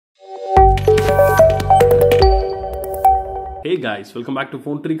Hey guys, welcome back to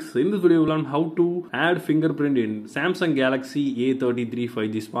Phone Tricks. In this video, we'll learn how to add fingerprint in Samsung Galaxy A33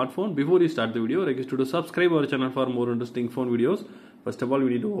 5G smartphone. Before you start the video, I request you to subscribe our channel for more interesting phone videos. First of all,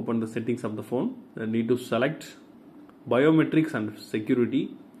 we need to open the settings of the phone. Then need to select biometrics and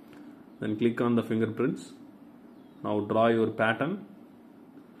security. Then click on the fingerprints. Now draw your pattern.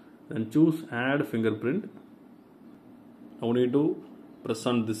 Then choose Add Fingerprint. Now we need to press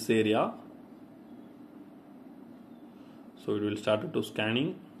on this area. So it will start to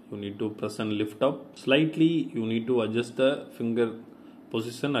scanning. You need to press and lift up. Slightly you need to adjust the finger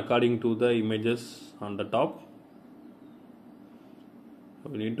position according to the images on the top.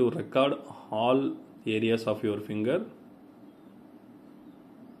 You need to record all areas of your finger.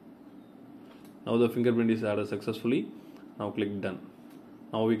 Now the fingerprint is added successfully. Now click done.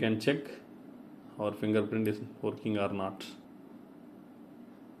 Now we can check our fingerprint is working or not.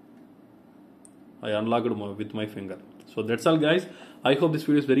 I unlocked with my finger. So that's all guys. I hope this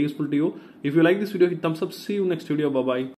video is very useful to you. If you like this video, hit thumbs up. See you next video. Bye bye.